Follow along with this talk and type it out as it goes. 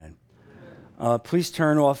Please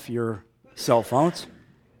turn off your cell phones.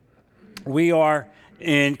 We are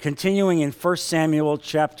continuing in 1 Samuel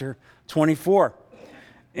chapter 24.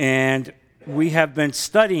 And we have been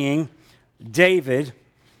studying David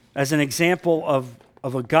as an example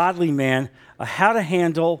of a godly man, how to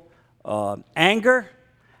handle anger,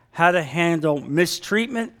 how to handle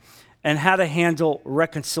mistreatment, and how to handle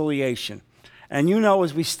reconciliation. And you know,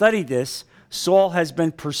 as we studied this, Saul has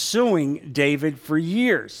been pursuing David for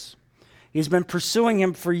years. He's been pursuing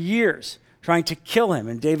him for years, trying to kill him.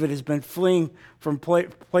 And David has been fleeing from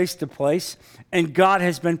place to place. And God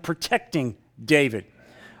has been protecting David.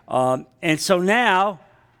 And so now,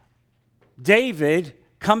 David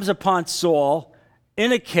comes upon Saul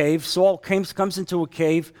in a cave. Saul comes into a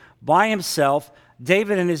cave by himself.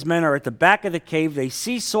 David and his men are at the back of the cave. They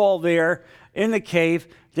see Saul there in the cave.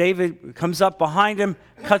 David comes up behind him,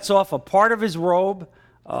 cuts off a part of his robe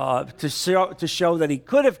to show that he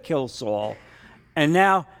could have killed Saul, and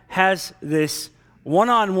now has this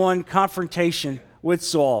one-on-one confrontation with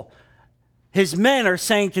Saul. His men are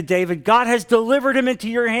saying to David, God has delivered him into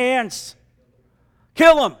your hands.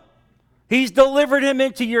 Kill him. He's delivered him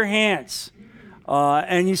into your hands.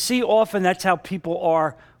 And you see often that's how people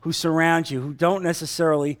are who surround you, who don't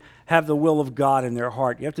necessarily have the will of God in their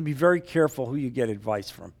heart. You have to be very careful who you get advice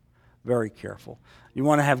from. Very careful. You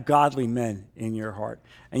want to have godly men in your heart.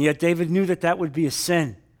 And yet David knew that that would be a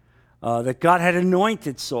sin, that God had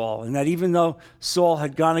anointed Saul, and that even though Saul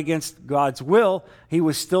had gone against God's will, he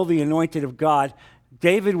was still the anointed of God.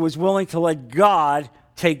 David was willing to let God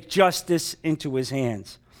take justice into his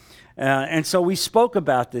hands. And so we spoke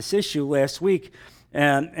about this issue last week,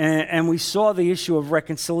 and we saw the issue of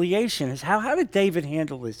reconciliation. How did David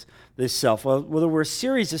handle this self? Well, there were a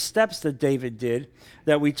series of steps that David did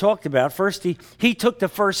that we talked about. First, he took the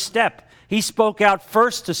first step. He spoke out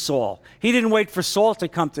first to Saul. He didn't wait for Saul to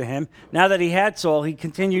come to him. Now that he had Saul,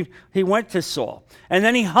 he went to Saul. And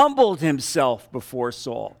then he humbled himself before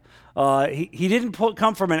Saul. He didn't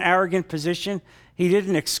come from an arrogant position. He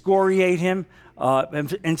didn't excoriate him.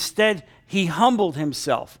 Instead, he humbled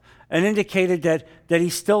himself and indicated that he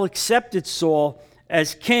still accepted Saul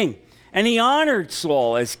as king. And he honored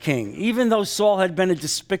Saul as king, even though Saul had been a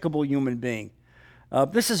despicable human being.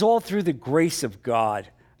 This is all through the grace of God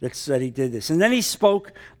that he did this. And then he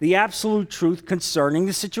spoke the absolute truth concerning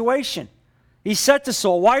the situation. He said to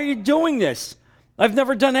Saul, why are you doing this? I've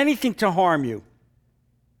never done anything to harm you.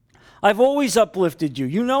 I've always uplifted you.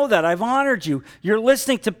 You know that. I've honored you. You're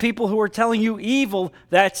listening to people who are telling you evil.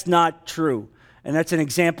 That's not true. And that's an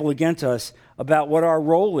example again to us about what our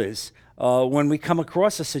role is when we come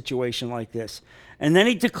across a situation like this. And then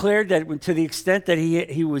he declared that to the extent that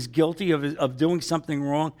he was guilty of doing something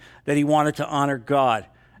wrong, that he wanted to honor God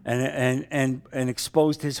and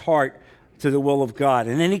exposed his heart to the will of God.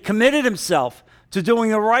 And then he committed himself to doing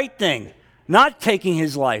the right thing, not taking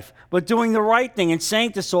his life, but doing the right thing and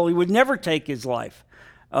saying to Saul he would never take his life.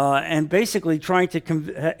 And basically trying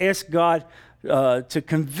to ask God to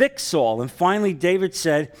convict Saul. And finally, David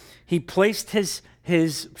said he placed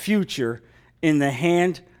his future in the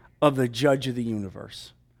hand of the judge of the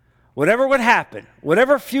universe. Whatever would happen,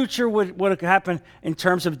 whatever future would happen in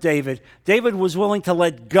terms of David, David was willing to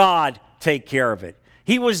let God take care of it.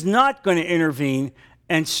 He was not going to intervene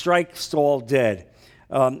and strike Saul dead.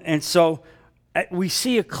 And so we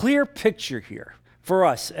see a clear picture here for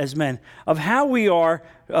us as men of how we are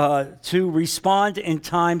to respond in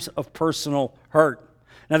times of personal hurt.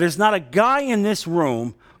 Now, there's not a guy in this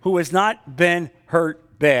room who has not been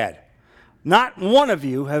hurt bad. Not one of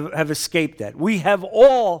you have escaped that. We have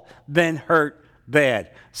all been hurt bad.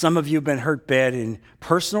 Some of you have been hurt bad in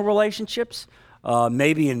personal relationships,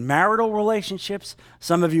 maybe in marital relationships.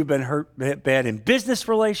 Some of you have been hurt bad in business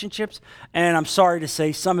relationships. And I'm sorry to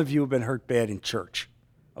say, some of you have been hurt bad in church.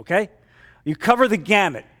 Okay? You cover the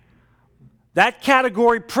gamut. That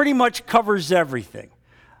category pretty much covers everything.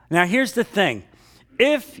 Now, here's the thing.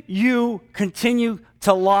 If you continue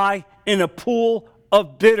to lie in a pool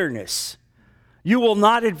of bitterness, you will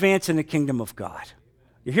not advance in the kingdom of God.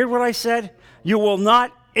 You hear what I said? You will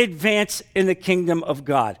not advance in the kingdom of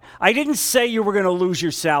God. I didn't say you were going to lose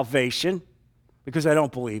your salvation, because I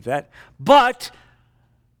don't believe that, but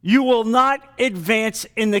you will not advance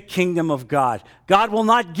in the kingdom of God. God will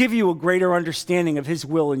not give you a greater understanding of his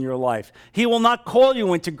will in your life. He will not call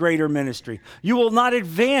you into greater ministry. You will not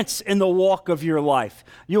advance in the walk of your life.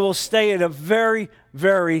 You will stay at a very,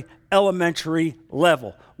 very elementary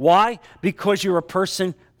level. Why? Because you're a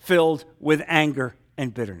person filled with anger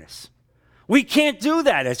and bitterness. We can't do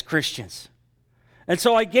that as Christians. And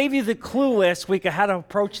so I gave you the clue last week of how to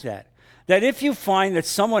approach that. That if you find that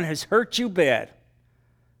someone has hurt you bad,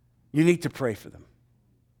 you need to pray for them.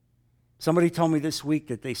 Somebody told me this week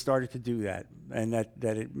that they started to do that and that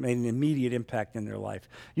it made an immediate impact in their life.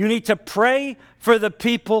 You need to pray for the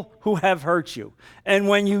people who have hurt you. And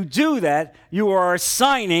when you do that, you are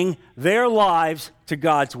assigning their lives to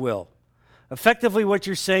God's will. Effectively, what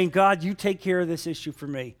you're saying, God, you take care of this issue for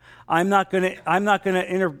me. I'm not going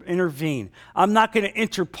to intervene. I'm not going to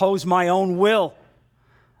interpose my own will.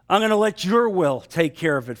 I'm going to let your will take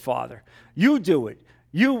care of it, Father. You do it.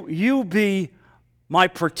 You be my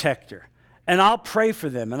protector. And I'll pray for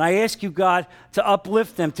them. And I ask you, God, to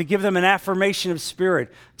uplift them, to give them an affirmation of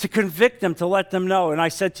spirit, to convict them, to let them know. And I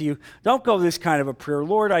said to you, don't go this kind of a prayer.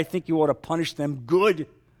 Lord, I think you ought to punish them good.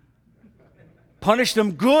 Punish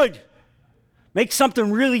them good. Make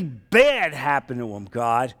something really bad happen to them,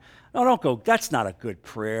 God. No, don't go. That's not a good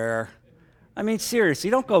prayer. I mean, seriously,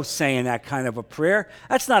 don't go saying that kind of a prayer.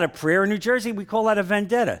 That's not a prayer. In New Jersey, we call that a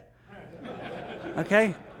vendetta.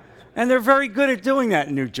 Okay? And they're very good at doing that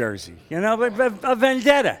in New Jersey, a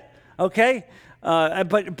vendetta, okay?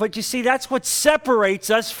 But you see, that's what separates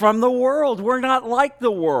us from the world. We're not like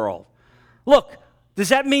the world. Look, does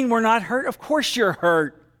that mean we're not hurt? Of course you're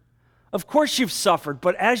hurt. Of course you've suffered.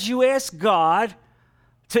 But as you ask God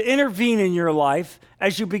to intervene in your life,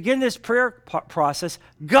 as you begin this prayer process,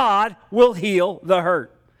 God will heal the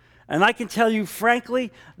hurt. And I can tell you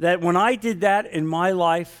frankly that when I did that in my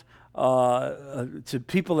life, to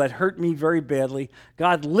people that hurt me very badly,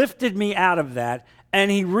 God lifted me out of that, and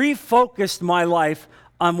he refocused my life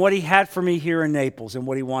on what he had for me here in Naples and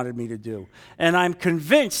what he wanted me to do. And I'm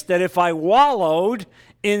convinced that if I wallowed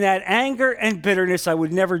in that anger and bitterness, I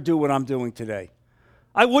would never do what I'm doing today.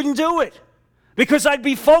 I wouldn't do it because I'd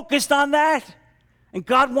be focused on that. And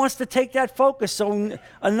God wants to take that focus. So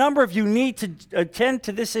a number of you need to attend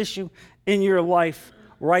to this issue in your life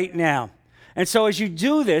right now. And so as you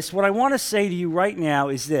do this, what I want to say to you right now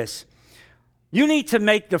is this. You need to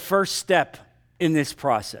make the first step in this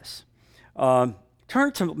process.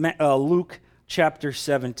 Turn to Luke chapter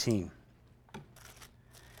 17.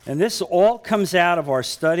 And this all comes out of our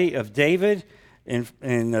study of David in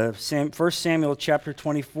 1 Samuel chapter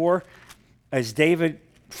 24, as David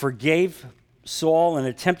forgave Saul and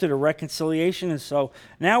attempted a reconciliation. And so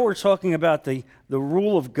now we're talking about the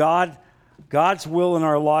rule of God, God's will in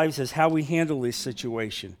our lives as how we handle this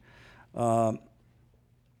situation.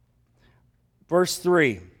 Verse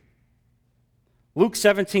 3. Luke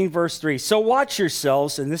 17, verse 3. So watch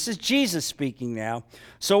yourselves, and this is Jesus speaking now.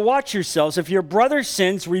 So watch yourselves. If your brother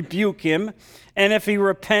sins, rebuke him, and if he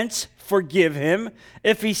repents, forgive him.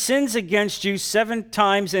 If he sins against you 7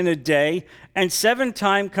 times in a day, and 7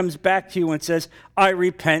 times comes back to you and says, I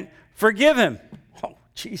repent, forgive him. Oh,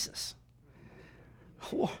 Jesus.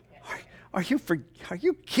 Are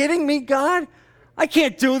you kidding me, God? I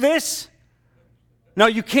can't do this. No,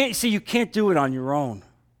 you can't. See, you can't do it on your own.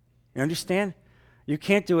 You understand? You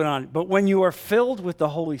can't do it on. But when you are filled with the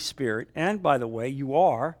Holy Spirit, and by the way, you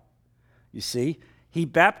are, you see, he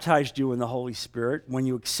baptized you in the Holy Spirit when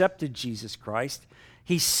you accepted Jesus Christ.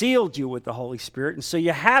 He sealed you with the Holy Spirit. And so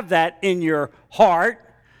you have that in your heart.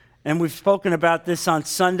 And we've spoken about this on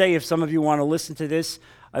Sunday. If some of you want to listen to this,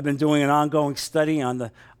 I've been doing an ongoing study on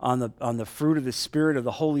the fruit of the Spirit, of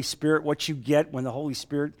the Holy Spirit, what you get when the Holy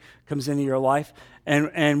Spirit comes into your life.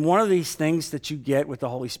 And one of these things that you get with the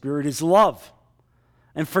Holy Spirit is love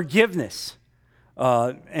and forgiveness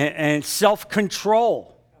and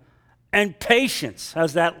self-control and patience.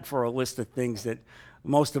 How's that for a list of things that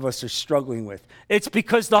most of us are struggling with? It's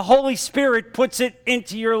because the Holy Spirit puts it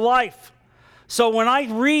into your life. So when I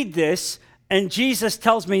read this, and Jesus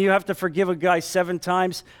tells me you have to forgive a guy 7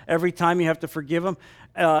 times every time you have to forgive him,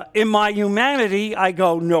 in my humanity, I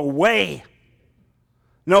go, no way.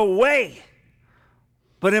 No way.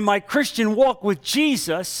 But in my Christian walk with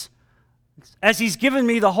Jesus, as he's given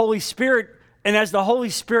me the Holy Spirit, and as the Holy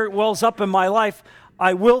Spirit wells up in my life,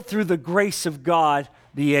 I will, through the grace of God,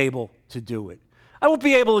 be able to do it. I won't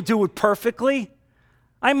be able to do it perfectly.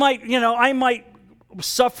 I might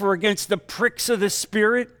suffer against the pricks of the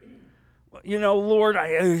Spirit. Lord,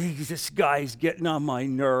 this guy's getting on my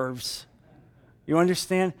nerves. You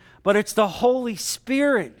understand? But it's the Holy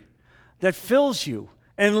Spirit that fills you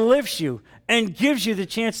and lifts you and gives you the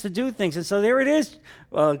chance to do things. And so there it is,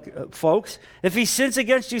 folks. If he sins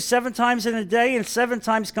against you 7 times in a day and 7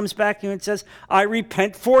 times comes back to you and says, I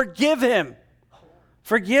repent, forgive him.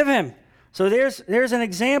 Forgive him. So there's an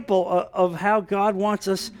example of how God wants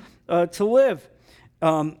us to live.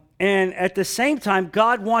 And at the same time,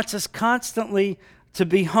 God wants us constantly to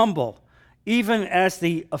be humble, even as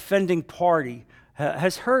the offending party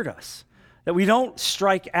has hurt us. That we don't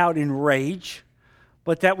strike out in rage,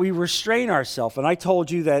 but that we restrain ourselves. And I told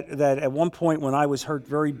you that at one point when I was hurt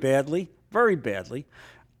very badly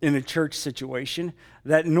in a church situation,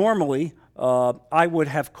 that normally I would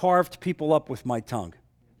have carved people up with my tongue.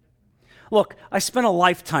 Look, I spent a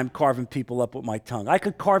lifetime carving people up with my tongue. I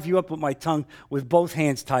could carve you up with my tongue with both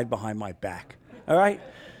hands tied behind my back, all right?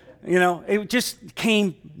 You know, it just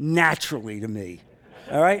came naturally to me,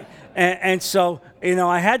 all right? And so, you know,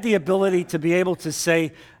 I had the ability to be able to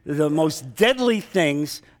say the most deadly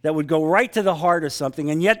things that would go right to the heart of something,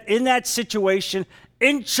 and yet in that situation,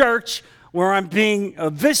 in church, where I'm being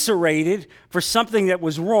eviscerated for something that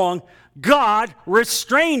was wrong, God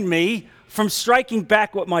restrained me from striking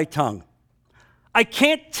back with my tongue. I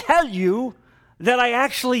can't tell you that I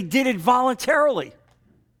actually did it voluntarily,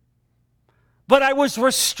 but I was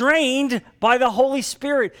restrained by the Holy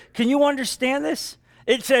Spirit. Can you understand this?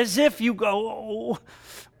 It's as if you go,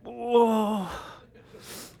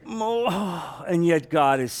 and yet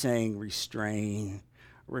God is saying, restrain.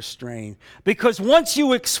 Because once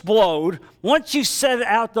you explode, once you set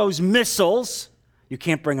out those missiles, you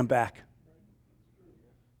can't bring them back.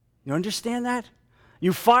 You understand that?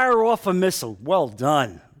 You fire off a missile. Well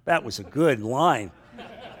done. That was a good line.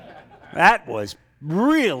 That was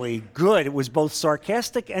really good. It was both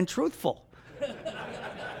sarcastic and truthful.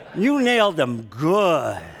 You nailed them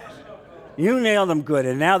good.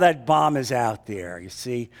 And now that bomb is out there. You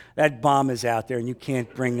see, that bomb is out there, and you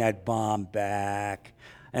can't bring that bomb back.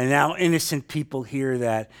 And now innocent people hear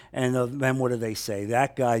that, and then what do they say?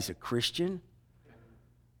 That guy's a Christian?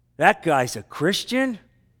 That guy's a Christian?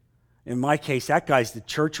 In my case, that guy's the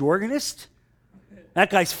church organist. That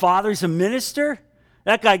guy's father's a minister.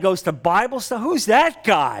 That guy goes to Bible stuff. Who's that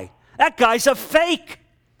guy? That guy's a fake.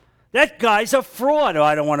 That guy's a fraud. Oh,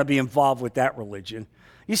 I don't want to be involved with that religion.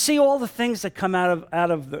 You see all the things that come out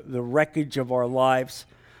of the wreckage of our lives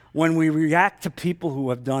when we react to people who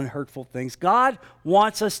have done hurtful things. God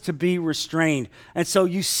wants us to be restrained. And so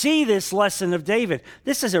you see this lesson of David.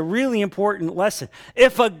 This is a really important lesson.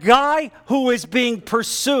 If a guy who is being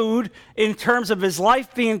pursued in terms of his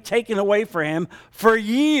life being taken away from him for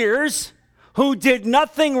years, who did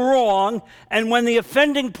nothing wrong, and when the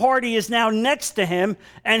offending party is now next to him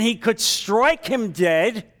and he could strike him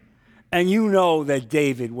dead, and you know that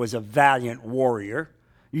David was a valiant warrior.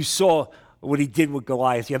 You saw what he did with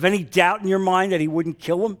Goliath. You have any doubt in your mind that he wouldn't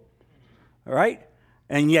kill him? All right?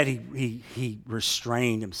 And yet he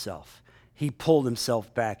restrained himself. He pulled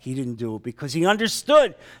himself back. He didn't do it because he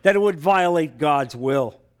understood that it would violate God's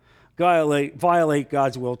will. Violate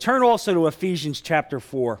God's will. Turn also to Ephesians chapter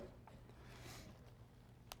 4.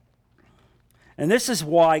 And this is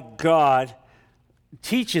why God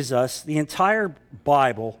teaches us the entire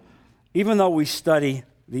Bible, even though we study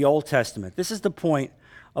the Old Testament. This is the point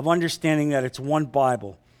of understanding that it's one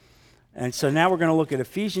Bible. And so now we're going to look at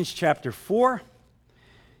Ephesians chapter 4,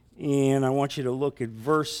 and I want you to look at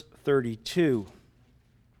verse 32.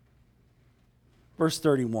 Verse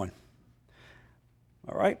 31.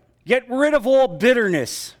 All right? Get rid of all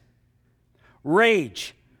bitterness,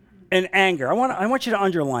 rage, and anger. I want you to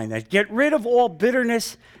underline that. Get rid of all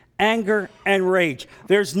bitterness, anger, and rage.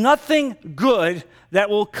 There's nothing good that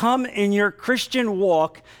will come in your Christian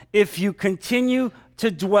walk if you continue to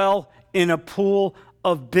dwell in a pool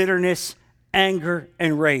of bitterness, anger,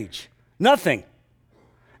 and rage. Nothing.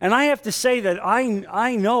 And I have to say that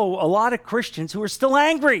I know a lot of Christians who are still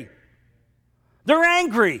angry. They're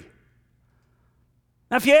angry.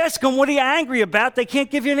 Now, if you ask them, what are you angry about, they can't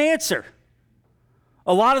give you an answer.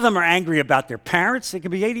 A lot of them are angry about their parents. They could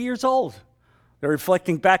be 80 years old. They're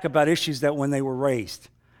reflecting back about issues that when they were raised.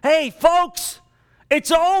 Hey, folks, it's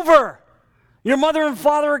over. Your mother and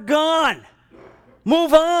father are gone.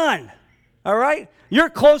 Move on, all right? You're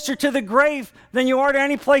closer to the grave than you are to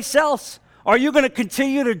any place else. Are you going to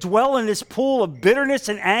continue to dwell in this pool of bitterness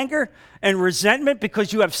and anger and resentment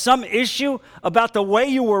because you have some issue about the way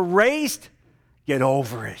you were raised? Get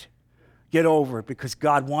over it. Get over it because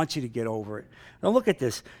God wants you to get over it. Now look at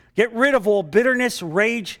this. Get rid of all bitterness,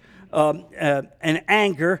 rage, and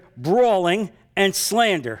anger, brawling, and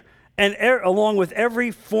slander, and along with every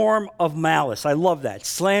form of malice. I love that,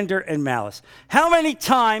 slander and malice. How many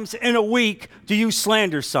times in a week do you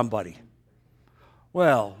slander somebody?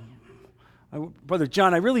 Well, Brother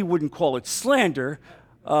John, I really wouldn't call it slander.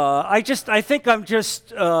 I think I'm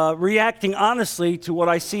just reacting honestly to what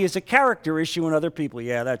I see as a character issue in other people.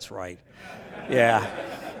 Yeah, that's right. Yeah,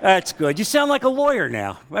 that's good. You sound like a lawyer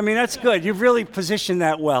now. I mean, that's good. You've really positioned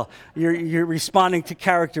that well. You're responding to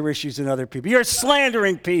character issues in other people. You're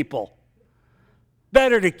slandering people.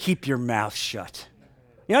 Better to keep your mouth shut.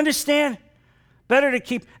 You understand? Better to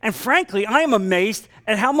keep, and frankly, I am amazed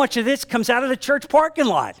at how much of this comes out of the church parking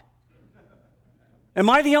lot. Am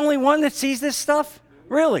I the only one that sees this stuff?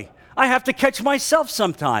 Really? I have to catch myself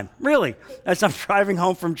sometime, really, as I'm driving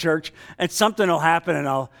home from church, and something will happen,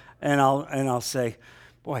 and I'll say,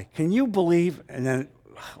 boy, can you believe? And then,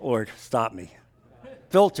 Lord, stop me,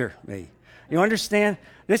 filter me. You understand?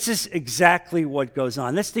 This is exactly what goes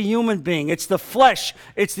on. This is the human being. It's the flesh.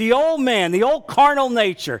 It's the old man, the old carnal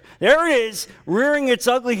nature. There it is, rearing its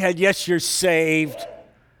ugly head. Yes, you're saved.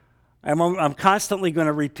 I'm constantly going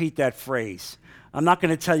to repeat that phrase. I'm not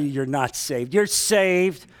going to tell you you're not saved. You're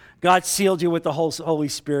saved. God sealed you with the Holy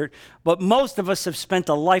Spirit. But most of us have spent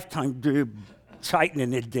a lifetime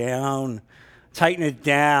tightening it down.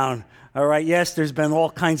 All right, yes, there's been all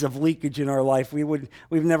kinds of leakage in our life. We've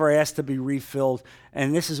never asked to be refilled.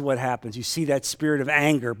 And this is what happens. You see that spirit of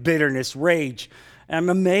anger, bitterness, rage. And I'm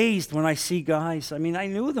amazed when I see guys. I mean, I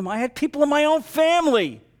knew them. I had people in my own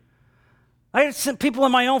family. I had some people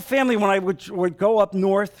in my own family when I would go up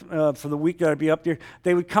north for the week that I'd be up there.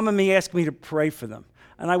 They would come to me, ask me to pray for them.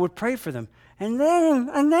 And I would pray for them. And then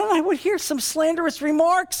I would hear some slanderous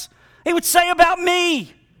remarks they would say about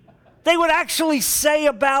me. They would actually say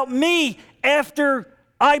about me after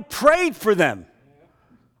I prayed for them.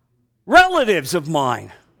 Relatives of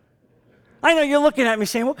mine. I know you're looking at me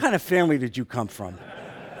saying, what kind of family did you come from?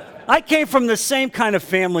 I came from the same kind of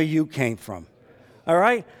family you came from. All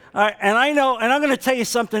right? And I know, and I'm going to tell you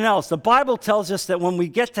something else. The Bible tells us that when we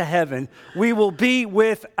get to heaven, we will be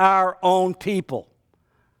with our own people.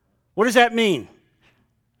 What does that mean?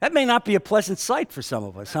 That may not be a pleasant sight for some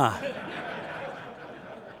of us, huh?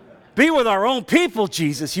 Be with our own people,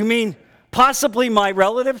 Jesus. You mean possibly my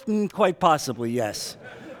relative? Quite possibly, yes.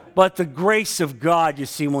 But the grace of God, you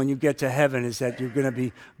see, when you get to heaven is that you're going to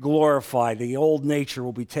be glorified. The old nature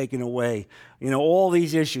will be taken away. You know, all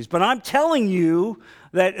these issues. But I'm telling you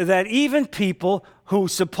that even people who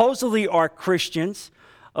supposedly are Christians,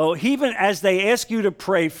 even as they ask you to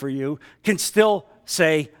pray for you, can still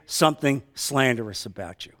say something slanderous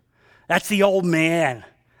about you. That's the old man.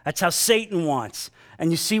 That's how Satan wants. And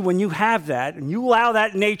you see, when you have that, and you allow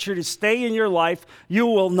that nature to stay in your life, you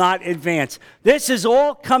will not advance. This is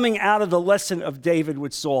all coming out of the lesson of David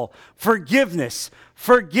with Saul. Forgiveness,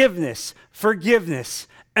 forgiveness, forgiveness,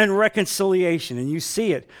 and reconciliation. And you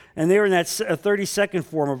see it. And there in that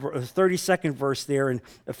 32nd verse there in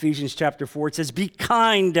Ephesians chapter 4, it says, be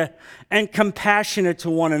kind and compassionate to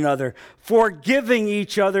one another, forgiving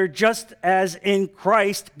each other just as in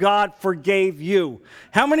Christ God forgave you.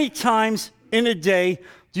 How many times in a day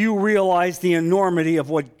do you realize the enormity of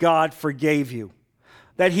what God forgave you?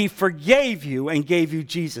 That he forgave you and gave you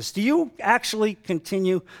Jesus. Do you actually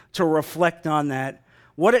continue to reflect on that?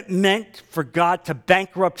 What it meant for God to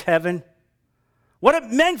bankrupt heaven? What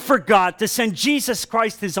it meant for God to send Jesus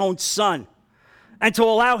Christ, his own son, and to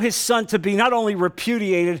allow his son to be not only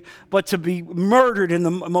repudiated, but to be murdered in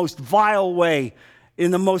the most vile way,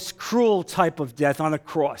 in the most cruel type of death on a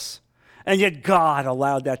cross. And yet God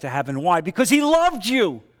allowed that to happen. Why? Because he loved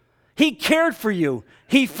you. He cared for you.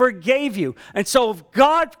 He forgave you. And so if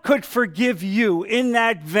God could forgive you in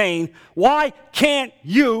that vein, why can't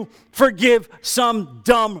you forgive some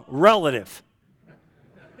dumb relative?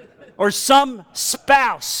 Or some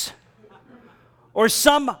spouse? Or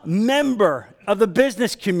some member of the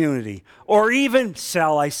business community? Or even,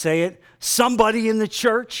 shall I say it, somebody in the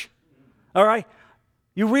church? All right?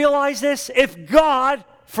 You realize this? If God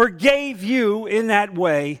forgave you in that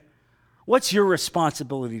way, what's your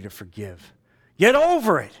responsibility to forgive? Get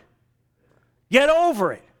over it. Get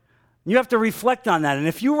over it. You have to reflect on that. And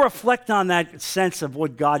if you reflect on that sense of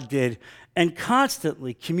what God did and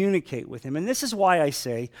constantly communicate with him, and this is why I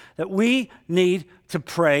say that we need to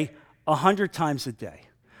pray 100 times a day.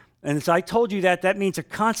 And as I told you that means a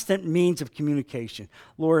constant means of communication.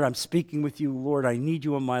 Lord, I'm speaking with you. Lord, I need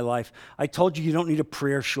you in my life. I told you don't need a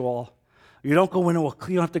prayer shawl. You don't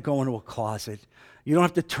have to go into a closet. You don't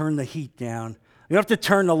have to turn the heat down. You don't have to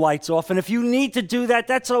turn the lights off. And if you need to do that,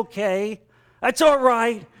 that's okay. That's all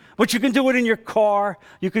right. But you can do it in your car.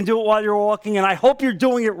 You can do it while you're walking. And I hope you're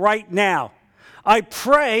doing it right now. I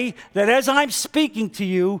pray that as I'm speaking to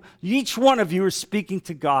you, each one of you are speaking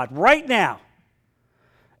to God right now.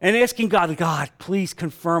 And asking God, please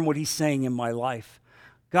confirm what he's saying in my life.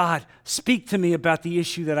 God, speak to me about the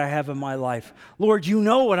issue that I have in my life. Lord, you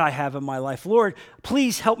know what I have in my life. Lord,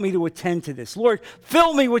 please help me to attend to this. Lord,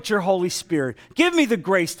 fill me with your Holy Spirit. Give me the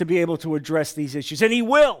grace to be able to address these issues. And he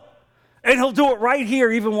will. And he'll do it right here,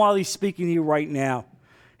 even while he's speaking to you right now.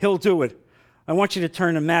 He'll do it. I want you to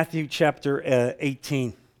turn to Matthew chapter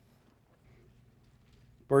 18.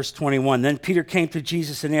 Verse 21, then Peter came to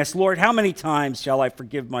Jesus and asked, Lord, how many times shall I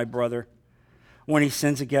forgive my brother when he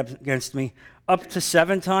sins against me? Up to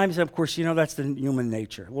 7 times? Of course, you know that's the human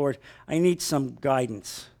nature. Lord, I need some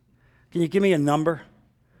guidance. Can you give me a number?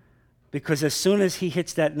 Because as soon as he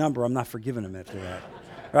hits that number, I'm not forgiving him after that.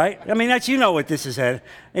 Right? I mean, that's, you know what this is at.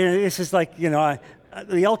 This is like, the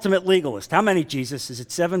ultimate legalist. How many, Jesus? Is it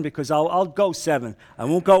 7? Because I'll go 7. I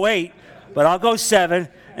won't go 8, but I'll go 7.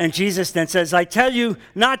 And Jesus then says, I tell you,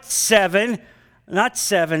 not 7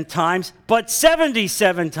 times, but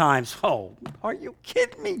 77 times. Oh, are you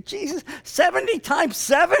kidding me, Jesus? 70 times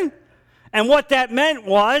 7? And what that meant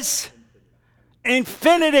was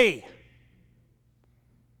infinity.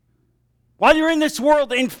 While you're in this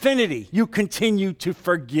world, infinity, you continue to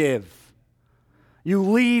forgive. You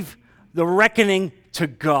leave the reckoning to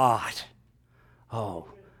God. Oh,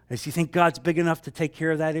 does you think God's big enough to take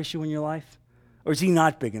care of that issue in your life? Or is he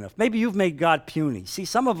not big enough? Maybe you've made God puny. See,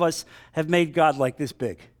 some of us have made God like this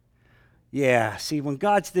big. Yeah, see, when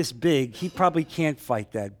God's this big, he probably can't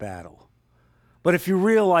fight that battle. But if you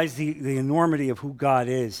realize the enormity of who God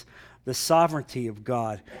is, the sovereignty of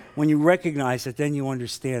God, when you recognize it, then you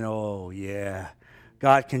understand, oh, yeah,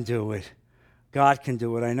 God can do it. God can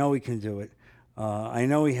do it. I know he can do it. I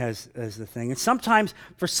know he has the thing. And sometimes,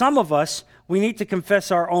 for some of us, we need to confess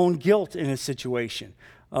our own guilt in a situation.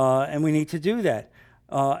 And we need to do that.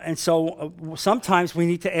 And so sometimes we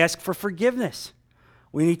need to ask for forgiveness.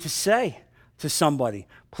 We need to say to somebody,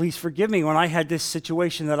 please forgive me. When I had this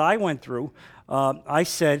situation that I went through, I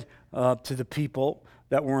said to the people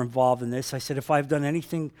that were involved in this, I said, if I've done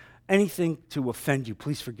anything to offend you,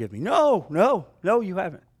 please forgive me. No, you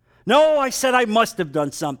haven't. No, I said I must have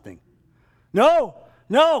done something. No,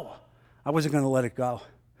 I wasn't going to let it go.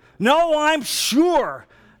 No, I'm sure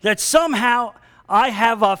that somehow I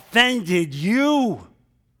have offended you.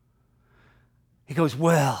 He goes,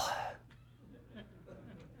 well,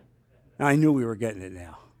 I knew we were getting it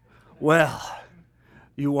now. Well,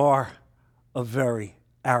 you are a very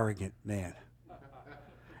arrogant man.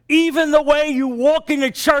 Even the way you walk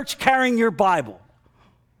into church carrying your Bible.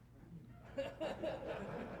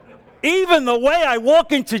 Even the way I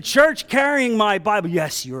walk into church carrying my Bible.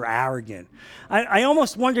 Yes, you're arrogant. I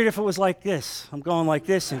almost wondered if it was like this. I'm going like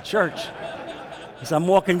this in church as I'm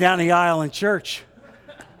walking down the aisle in church.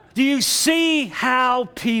 Do you see how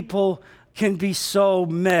people can be so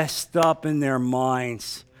messed up in their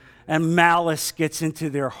minds? And malice gets into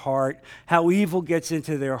their heart, how evil gets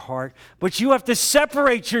into their heart. But you have to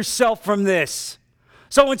separate yourself from this.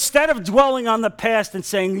 So instead of dwelling on the past and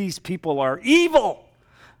saying these people are evil,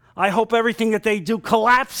 I hope everything that they do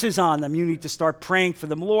collapses on them. You need to start praying for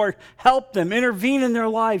them. Lord, help them. Intervene in their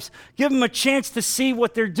lives. Give them a chance to see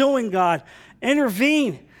what they're doing, God.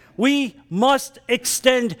 Intervene. We must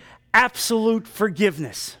extend absolute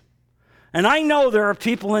forgiveness. And I know there are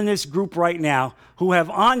people in this group right now who have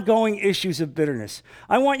ongoing issues of bitterness.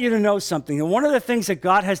 I want you to know something. And one of the things that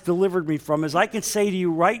God has delivered me from is I can say to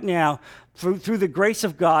you right now, through the grace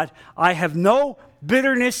of God, I have no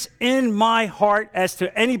bitterness in my heart as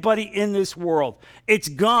to anybody in this world. It's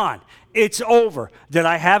gone. It's over. Did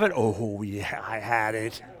I have it? Oh, yeah, I had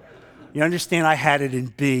it. You understand? I had it in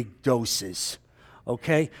big doses.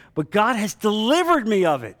 Okay? But God has delivered me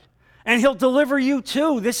of it. And he'll deliver you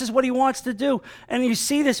too. This is what he wants to do. And you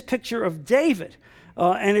see this picture of David.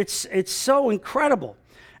 And it's so incredible.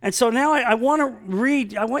 And so now I want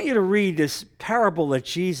you to read this parable that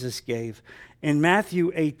Jesus gave in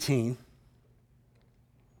Matthew 18,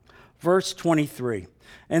 verse 23.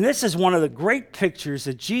 And this is one of the great pictures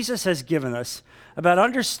that Jesus has given us about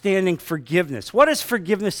understanding forgiveness. What is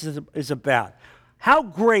forgiveness is about? How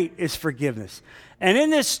great is forgiveness? And in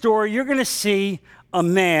this story, you're going to see a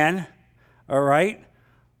man, all right,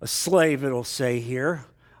 a slave it'll say here,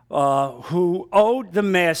 who owed the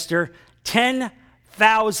master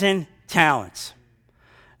 10,000 talents.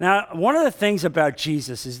 Now, one of the things about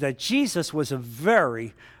Jesus is that Jesus was a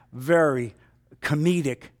very, very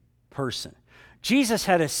comedic person. Jesus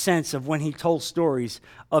had a sense of, when he told stories,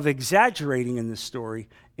 of exaggerating in the story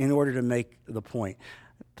in order to make the point.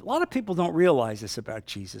 A lot of people don't realize this about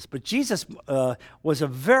Jesus, but Jesus was a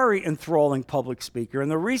very enthralling public speaker, and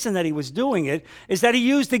the reason that he was doing it is that he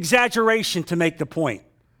used exaggeration to make the point.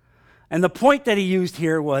 And the point that he used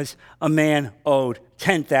here was a man owed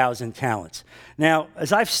 10,000 talents. Now,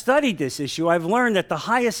 as I've studied this issue, I've learned that the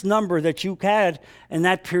highest number that you had in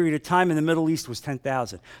that period of time in the Middle East was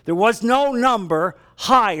 10,000. There was no number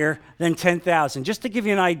higher than 10,000. Just to give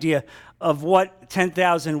you an idea of what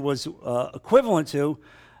 10,000 was equivalent to,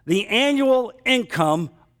 the annual income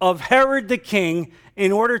of Herod the king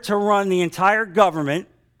in order to run the entire government,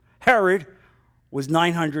 Herod, was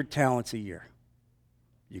 900 talents a year.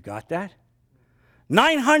 You got that?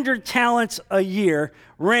 900 talents a year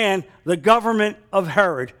ran the government of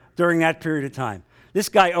Herod during that period of time. This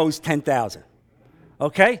guy owes 10,000.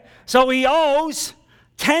 Okay? So he owes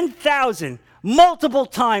 10,000 multiple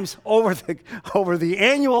times over the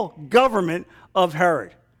annual government of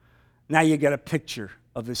Herod. Now you get a picture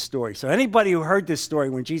of this story. So anybody who heard this story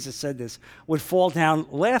when Jesus said this would fall down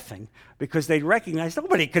laughing because they'd recognize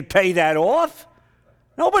nobody could pay that off.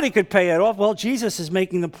 Nobody could pay that off. Well, Jesus is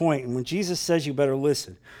making the point, and when Jesus says, you better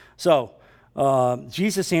listen. So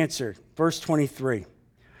Jesus answered, verse 23,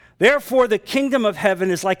 therefore the kingdom of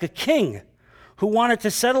heaven is like a king who wanted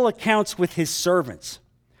to settle accounts with his servants.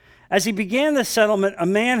 As he began the settlement, a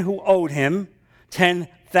man who owed him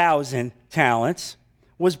 10,000 talents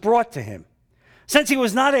was brought to him. Since he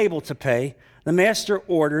was not able to pay, the master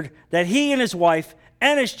ordered that he and his wife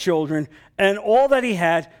and his children and all that he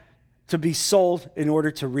had to be sold in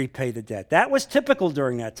order to repay the debt. That was typical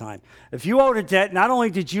during that time. If you owed a debt, not only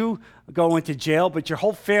did you go into jail, but your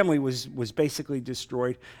whole family was basically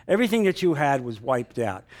destroyed. Everything that you had was wiped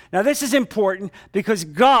out. Now, this is important because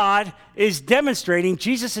God is demonstrating,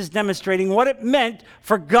 Jesus is demonstrating what it meant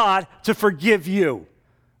for God to forgive you.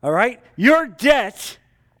 All right? Your debt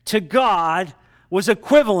to God was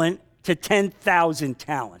equivalent to 10,000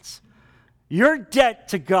 talents. Your debt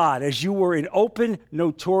to God, as you were in open,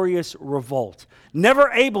 notorious revolt,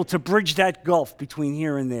 never able to bridge that gulf between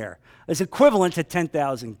here and there, is equivalent to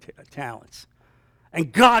 10,000 talents.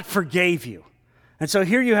 And God forgave you. And so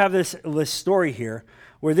here you have this story here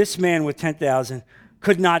where this man with 10,000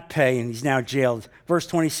 could not pay, and he's now jailed. Verse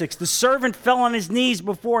 26, the servant fell on his knees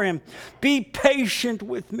before him. Be patient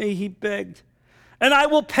with me, he begged, and I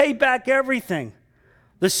will pay back everything.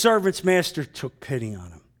 The servant's master took pity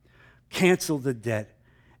on him, canceled the debt,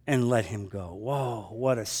 and let him go. Whoa,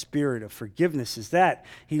 what a spirit of forgiveness is that?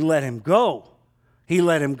 He let him go. He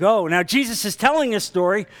let him go. Now, Jesus is telling this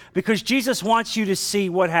story because Jesus wants you to see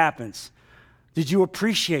what happens. Did you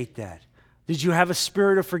appreciate that? Did you have a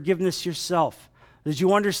spirit of forgiveness yourself? Did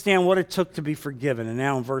you understand what it took to be forgiven? And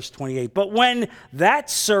now in verse 28, but when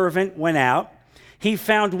that servant went out, he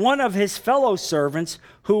found one of his fellow servants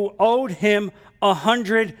who owed him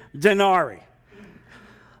 100 denarii.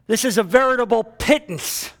 This is a veritable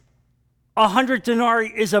pittance. 100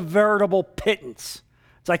 denarii is a veritable pittance.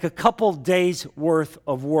 It's like a couple days' worth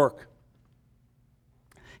of work.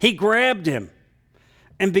 He grabbed him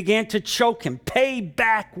and began to choke him. Pay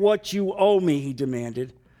back what you owe me, he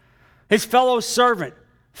demanded. His fellow servant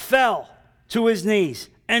fell to his knees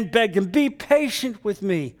and begged him, be patient with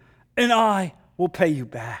me, and I will pay you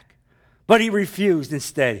back. But he refused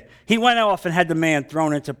instead. He went off and had the man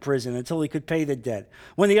thrown into prison until he could pay the debt.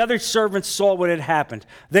 When the other servants saw what had happened,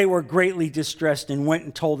 they were greatly distressed and went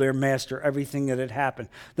and told their master everything that had happened.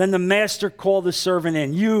 Then the master called the servant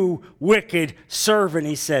in. You wicked servant,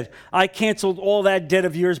 he said. I canceled all that debt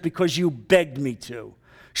of yours because you begged me to.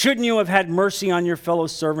 Shouldn't you have had mercy on your fellow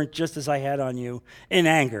servant just as I had on you? In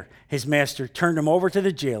anger, his master turned him over to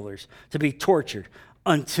the jailers to be tortured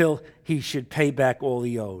until he should pay back all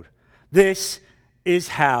he owed. This is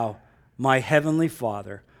how my heavenly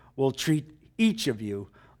Father will treat each of you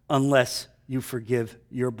unless you forgive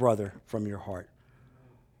your brother from your heart.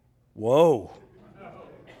 Whoa.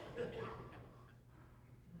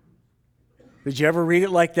 Did you ever read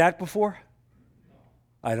it like that before?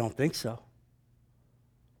 I don't think so.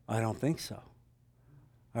 I don't think so.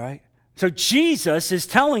 All right? So Jesus is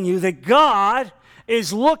telling you that God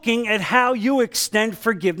is looking at how you extend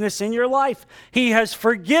forgiveness in your life. He has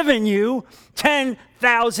forgiven you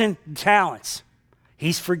 10,000 talents.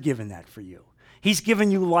 He's forgiven that for you. He's given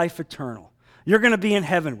you life eternal. You're going to be in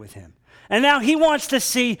heaven with him. And now he wants to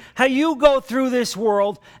see how you go through this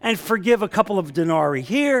world and forgive a couple of denarii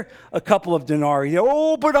here, a couple of denarii there.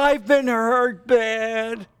 Oh, but I've been hurt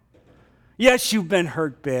bad. Yes, you've been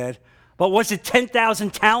hurt bad. But was it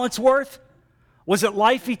 10,000 talents worth? Was it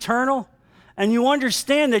life eternal? And you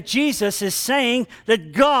understand that Jesus is saying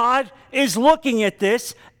that God is looking at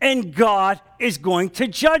this and God is going to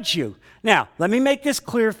judge you. Now, let me make this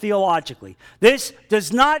clear theologically. This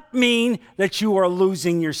does not mean that you are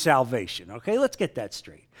losing your salvation. Okay, let's get that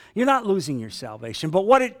straight. You're not losing your salvation. But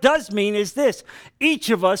what it does mean is this.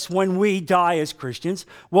 Each of us, when we die as Christians,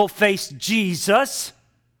 will face Jesus.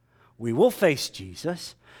 We will face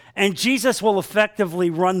Jesus. And Jesus will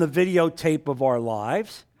effectively run the videotape of our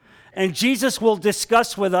lives. And Jesus will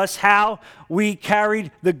discuss with us how we carried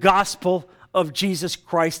the gospel of Jesus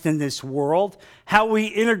Christ in this world, how we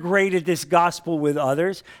integrated this gospel with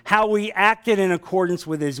others, how we acted in accordance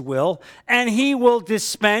with his will, and he will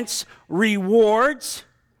dispense rewards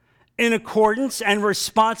in accordance and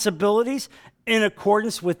responsibilities in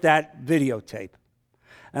accordance with that videotape.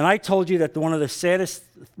 And I told you that one of the saddest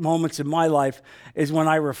moments in my life is when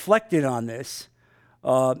I reflected on this.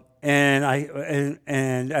 And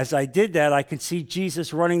as I did that, I could see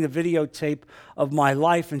Jesus running the videotape of my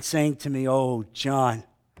life and saying to me, "Oh, John,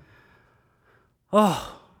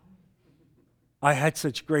 oh, I had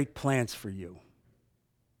such great plans for you.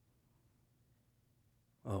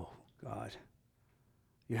 Oh, God,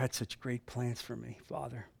 you had such great plans for me,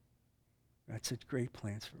 Father. You had such great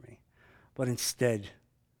plans for me. But instead,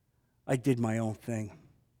 I did my own thing.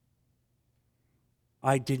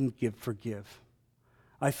 I didn't forgive.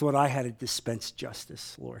 I thought I had to dispense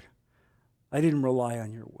justice, Lord. I didn't rely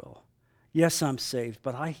on your will. Yes, I'm saved,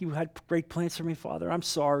 but you had great plans for me, Father. I'm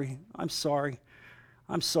sorry. I'm sorry.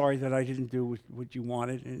 I'm sorry that I didn't do what you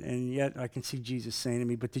wanted." And yet I can see Jesus saying to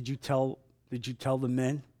me, "But did you tell the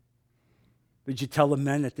men? Did you tell the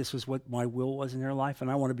men that this was what my will was in their life?"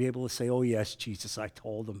 And I want to be able to say, "Oh, yes, Jesus, I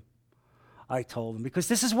told them. I told them." Because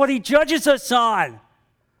this is what he judges us on.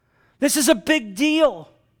 This is a big deal.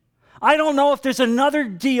 I don't know if there's another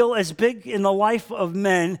deal as big in the life of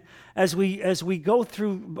men as we go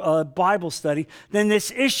through Bible study than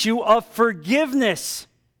this issue of forgiveness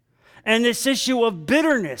and this issue of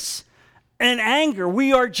bitterness and anger.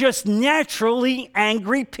 We are just naturally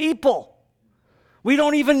angry people. We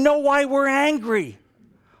don't even know why we're angry.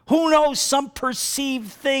 Who knows, some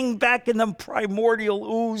perceived thing back in the primordial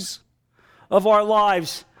ooze of our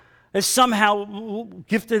lives has somehow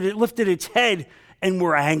lifted its head, and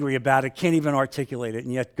we're angry about it, can't even articulate it.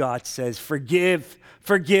 And yet God says, forgive,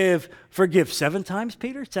 forgive, forgive. 7 times,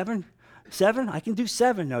 Peter? 7? I can do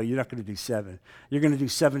 7. No, you're not going to do 7. You're going to do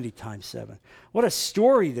 70 times 7. What a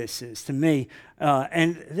story this is to me.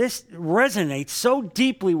 And this resonates so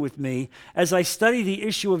deeply with me as I study the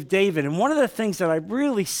issue of David. And one of the things that I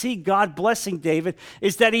really see God blessing David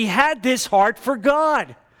is that he had this heart for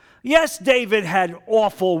God. Yes, David had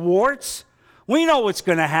awful warts. We know what's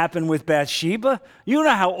going to happen with Bathsheba. You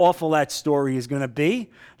know how awful that story is going to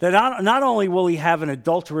be. That not only will he have an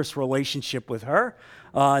adulterous relationship with her,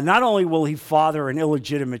 not only will he father an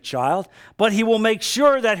illegitimate child, but he will make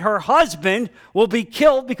sure that her husband will be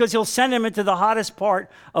killed because he'll send him into the hottest part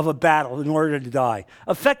of a battle in order to die,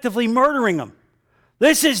 effectively murdering him.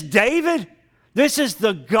 This is David. This is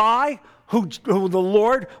the guy who the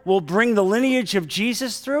Lord will bring the lineage of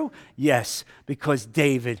Jesus through? Yes, because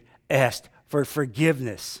David asked for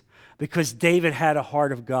forgiveness, because David had a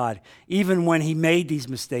heart of God. Even when he made these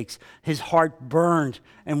mistakes, his heart burned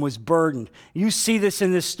and was burdened. You see this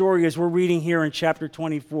in this story as we're reading here in chapter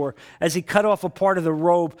 24, as he cut off a part of the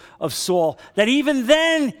robe of Saul, that even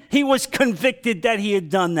then he was convicted that he had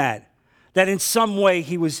done that in some way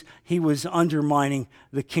he was undermining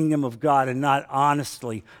the kingdom of God and not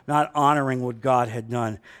honoring what God had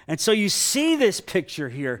done. And so you see this picture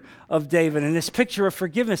here of David and this picture of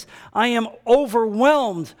forgiveness. I am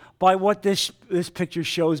overwhelmed by what this picture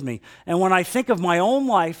shows me. And when I think of my own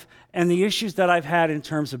life and the issues that I've had in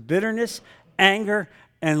terms of bitterness, anger,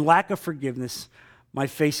 and lack of forgiveness, my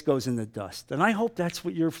face goes in the dust. And I hope that's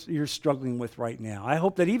what you're struggling with right now. I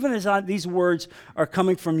hope that even as these words are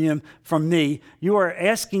coming from me, you are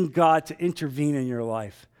asking God to intervene in your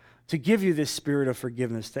life, to give you this spirit of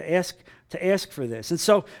forgiveness, to ask for this. And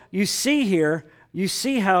so you see here, you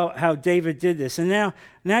see how David did this. And now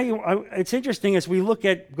it's interesting as we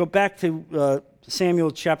go back to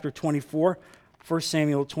Samuel chapter 24, 1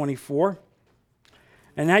 Samuel 24.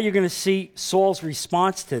 And now you're going to see Saul's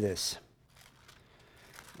response to this.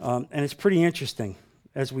 And it's pretty interesting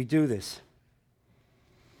as we do this.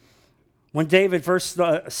 When David, verse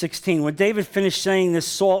 16, when David finished saying this,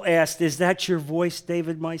 Saul asked, "Is that your voice,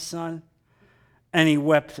 David, my son?" And he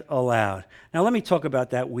wept aloud. Now let me talk about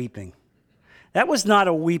that weeping. That was not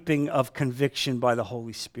a weeping of conviction by the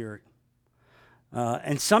Holy Spirit.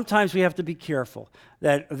 And sometimes we have to be careful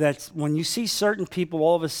that when you see certain people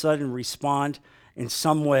all of a sudden respond in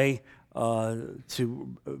some way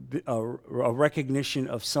to a recognition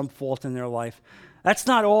of some fault in their life, that's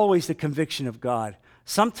not always the conviction of God.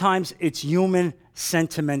 Sometimes it's human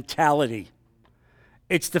sentimentality.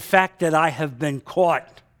 It's the fact that I have been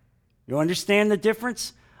caught. You understand the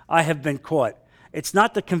difference? I have been caught. It's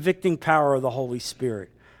not the convicting power of the Holy Spirit.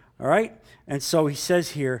 All right? And so he says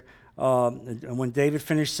here, when David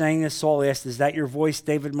finished saying this, Saul asked, "Is that your voice,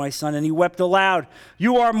 David, my son?" And he wept aloud.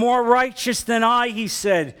 "You are more righteous than I," he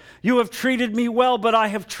said. "You have treated me well, but I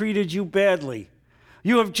have treated you badly.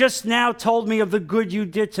 You have just now told me of the good you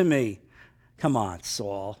did to me." Come on,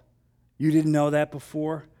 Saul. You didn't know that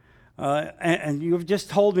before? and you have just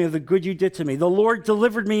told me of the good you did to me. The Lord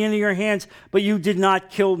delivered me into your hands, but you did not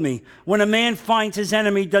kill me. When a man finds his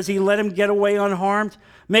enemy, does he let him get away unharmed?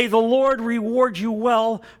 May the Lord reward you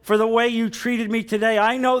well for the way you treated me today.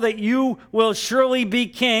 I know that you will surely be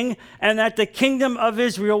king, and that the kingdom of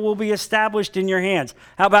Israel will be established in your hands.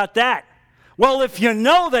 How about that? Well, if you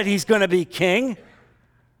know that he's going to be king,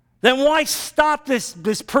 then why stop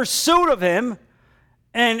this pursuit of him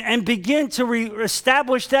and begin to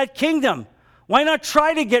reestablish that kingdom? Why not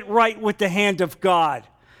try to get right with the hand of God?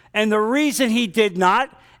 And the reason he did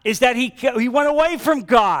not is that he went away from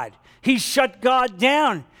God. He shut God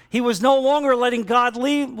down. He was no longer letting God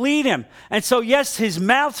lead him. And so, yes, his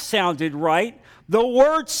mouth sounded right, the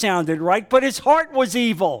words sounded right, but his heart was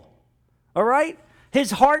evil. All right?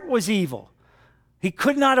 His heart was evil. He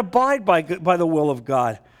could not abide by the will of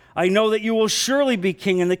God. I know that you will surely be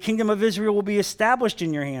king, and the kingdom of Israel will be established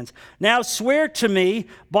in your hands. Now swear to me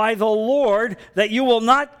by the Lord that you will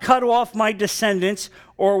not cut off my descendants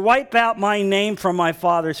or wipe out my name from my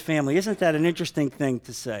father's family. Isn't that an interesting thing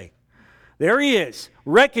to say? There he is,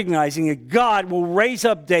 recognizing that God will raise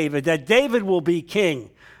up David, that David will be king,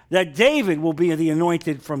 that David will be the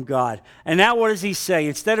anointed from God. And now what does he say?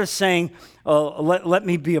 Instead of saying, let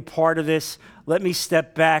me be a part of this, let me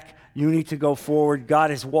step back, you need to go forward, God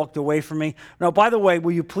has walked away from me. Now, by the way,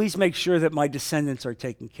 will you please make sure that my descendants are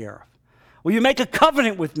taken care of? Will you make a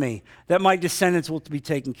covenant with me that my descendants will be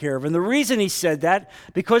taken care of? And the reason he said that,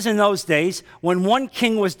 because in those days, when one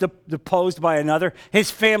king was deposed by another, his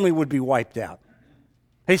family would be wiped out.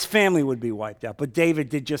 His family would be wiped out. But David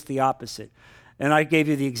did just the opposite. And I gave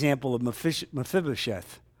you the example of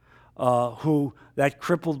Mephibosheth, that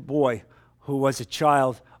crippled boy who was a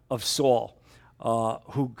child of Saul,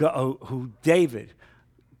 who David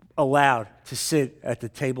allowed to sit at the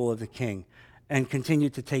table of the king and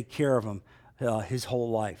continued to take care of him his whole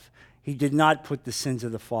life. He did not put the sins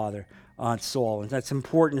of the father on Saul. And that's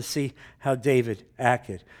important to see how David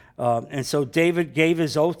acted. And so David gave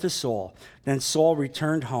his oath to Saul. Then Saul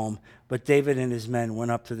returned home, but David and his men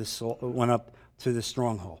went up to the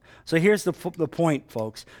stronghold. So here's the point,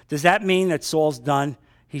 folks. Does that mean that Saul's done?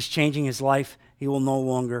 He's changing his life. He will no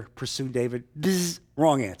longer pursue David.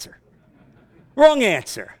 Wrong answer. Wrong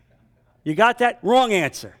answer. You got that? Wrong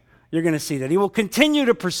answer. You're going to see that. He will continue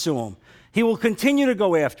to pursue him. He will continue to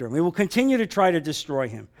go after him. He will continue to try to destroy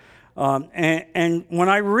him. And when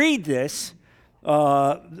I read this,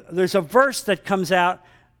 there's a verse that comes out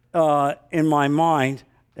in my mind.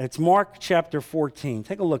 It's Mark chapter 14.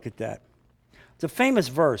 Take a look at that. It's a famous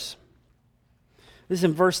verse. This is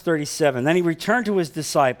in verse 37. Then he returned to his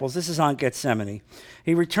disciples. This is on Gethsemane.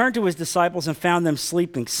 He returned to his disciples and found them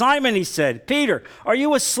sleeping. Simon, he said, Peter, are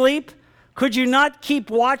you asleep? Could you not keep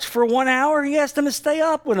watch for 1 hour? He asked them to stay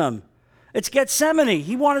up with him. It's Gethsemane.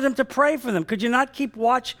 He wanted them to pray for them. Could you not keep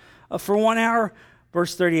watch for 1 hour?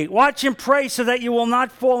 Verse 38. Watch and pray so that you will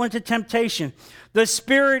not fall into temptation. The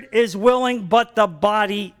spirit is willing, but the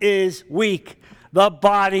body is weak. The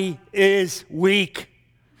body is weak.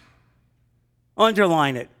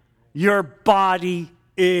 Underline it. Your body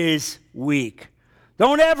is weak.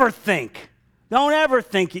 Don't ever think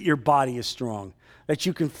that your body is strong, that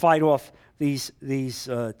you can fight off these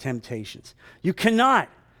temptations. You cannot.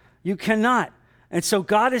 You cannot. And so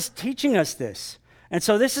God is teaching us this. And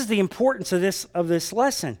so this is the importance of this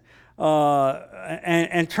lesson.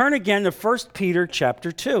 And turn again to 1 Peter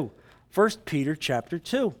chapter 2. 1 Peter chapter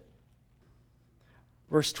 2.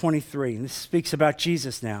 Verse 23, and this speaks about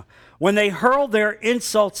Jesus now. When they hurled their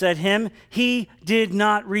insults at him, he did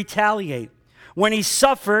not retaliate. When he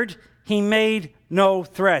suffered, he made no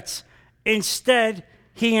threats. Instead,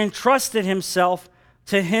 he entrusted himself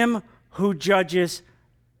to him who judges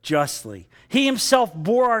justly. He himself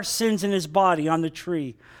bore our sins in his body on the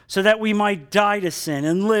tree, so that we might die to sin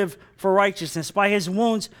and live for righteousness. By his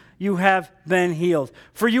wounds you have been healed.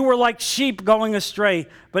 For you were like sheep going astray,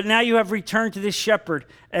 but now you have returned to the shepherd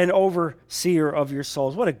and overseer of your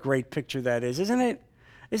souls. What a great picture that is, isn't it?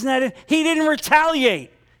 Isn't that it? He didn't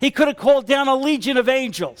retaliate. He could have called down a legion of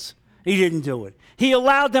angels. He didn't do it. He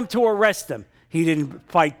allowed them to arrest him. He didn't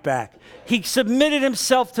fight back. He submitted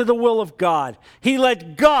himself to the will of God. He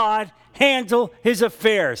let God handle his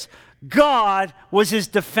affairs. God was his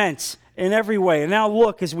defense in every way. And now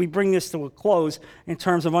look, as we bring this to a close in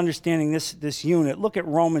terms of understanding this unit, look at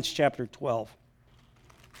Romans chapter 12.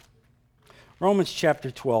 Romans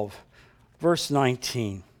chapter 12, verse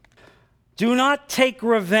 19. Do not take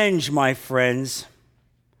revenge, my friends,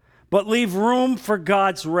 but leave room for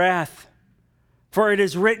God's wrath. For it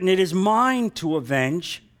is written, it is mine to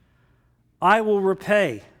avenge. I will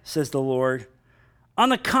repay, says the Lord. On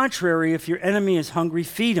the contrary, if your enemy is hungry,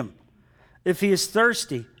 feed him. If he is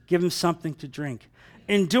thirsty, give him something to drink.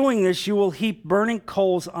 In doing this, you will heap burning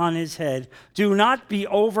coals on his head. Do not be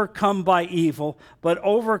overcome by evil, but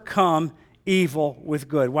overcome evil with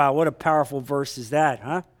good. Wow, what a powerful verse is that,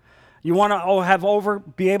 huh? You want to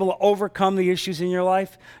be able to overcome the issues in your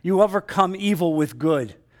life? You overcome evil with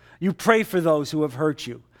good. You pray for those who have hurt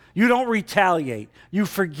you. You don't retaliate. You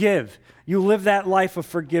forgive. You live that life of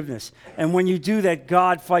forgiveness. And when you do that,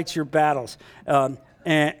 God fights your battles. And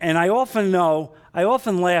I often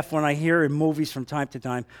laugh when I hear in movies from time to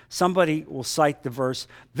time, somebody will cite the verse,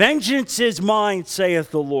 "Vengeance is mine, saith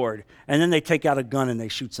the Lord." And then they take out a gun and they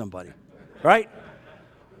shoot somebody, right?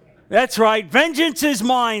 That's right. "Vengeance is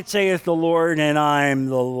mine, saith the Lord, and I'm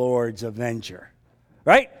the Lord's avenger."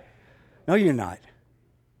 Right? No, you're not.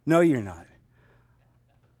 No, you're not.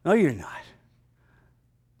 No, you're not.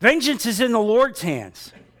 Vengeance is in the Lord's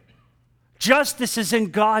hands. Justice is in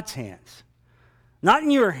God's hands, not in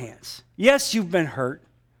your hands. Yes, you've been hurt.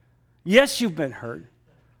 Yes, you've been hurt.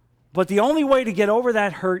 But the only way to get over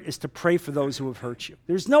that hurt is to pray for those who have hurt you.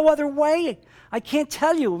 There's no other way. I can't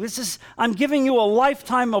tell you. I'm giving you a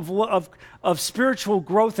lifetime of spiritual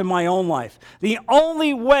growth in my own life. The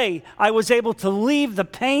only way I was able to leave the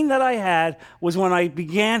pain that I had was when I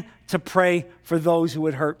began to pray for those who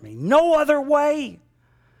had hurt me. No other way.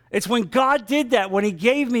 It's when God did that, when he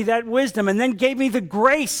gave me that wisdom and then gave me the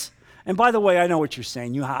grace. And by the way, I know what you're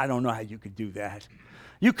saying. I don't know how you could do that.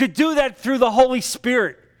 You could do that through the Holy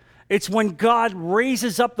Spirit. It's when God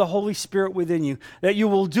raises up the Holy Spirit within you that you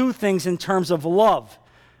will do things in terms of love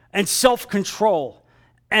and self-control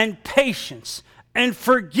and patience and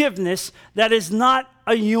forgiveness that is not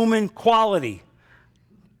a human quality.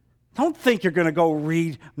 Don't think you're going to go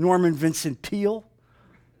read Norman Vincent Peale.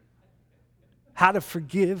 How to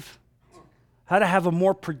forgive, how to have a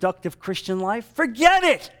more productive Christian life. Forget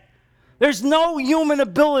it. There's no human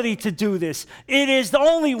ability to do this. It is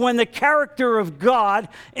only when the character of God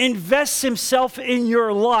invests himself in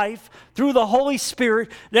your life through the Holy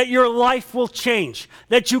Spirit that your life will change,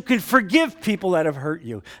 that you can forgive people that have hurt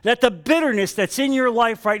you, that the bitterness that's in your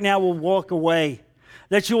life right now will walk away,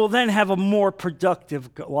 that you will then have a more productive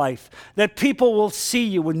life, that people will see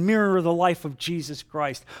you and mirror the life of Jesus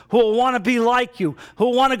Christ, who will want to be like you, who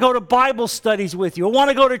will want to go to Bible studies with you, who will want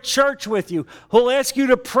to go to church with you, who will ask you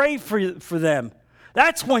to pray for them.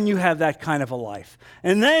 That's when you have that kind of a life.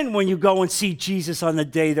 And then when you go and see Jesus on the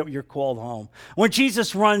day that you're called home, when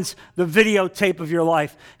Jesus runs the videotape of your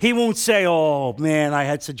life, he won't say, "Oh, man, I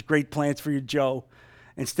had such great plans for you, Joe."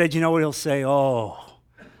 Instead, you know what he'll say? "Oh,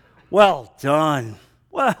 well done.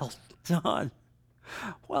 Well done.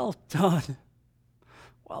 Well done.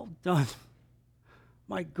 Well done,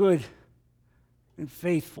 my good and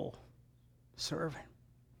faithful servant."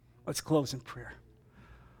 Let's close in prayer.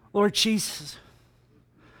 Lord Jesus,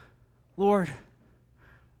 Lord,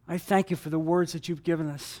 I thank you for the words that you've given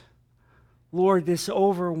us. Lord, this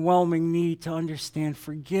overwhelming need to understand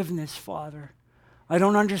forgiveness, Father. I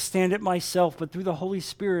don't understand it myself, but through the Holy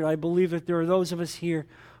Spirit, I believe that there are those of us here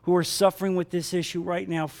who are suffering with this issue right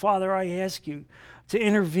now. Father, I ask you to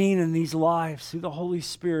intervene in these lives through the Holy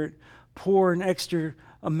Spirit. Pour an extra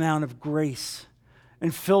amount of grace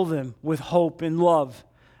and fill them with hope and love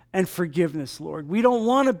and forgiveness, Lord. We don't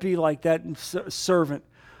want to be like that servant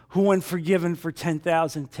who, when forgiven for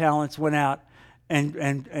 10,000 talents, went out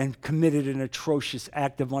and committed an atrocious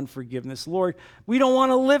act of unforgiveness. Lord, we don't want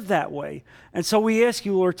to live that way. And so we ask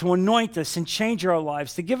you, Lord, to anoint us and change our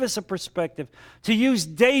lives, to give us a perspective, to use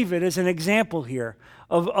David as an example here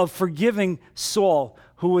of forgiving Saul,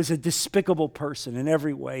 who was a despicable person in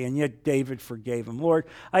every way, and yet David forgave him. Lord,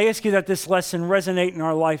 I ask you that this lesson resonate in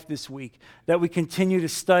our life this week, that we continue to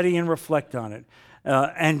study and reflect on it.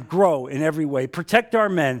 And grow in every way. Protect our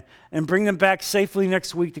men and bring them back safely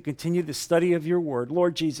next week to continue the study of your word.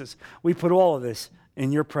 Lord Jesus, we put all of this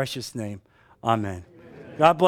in your precious name. Amen. God bless.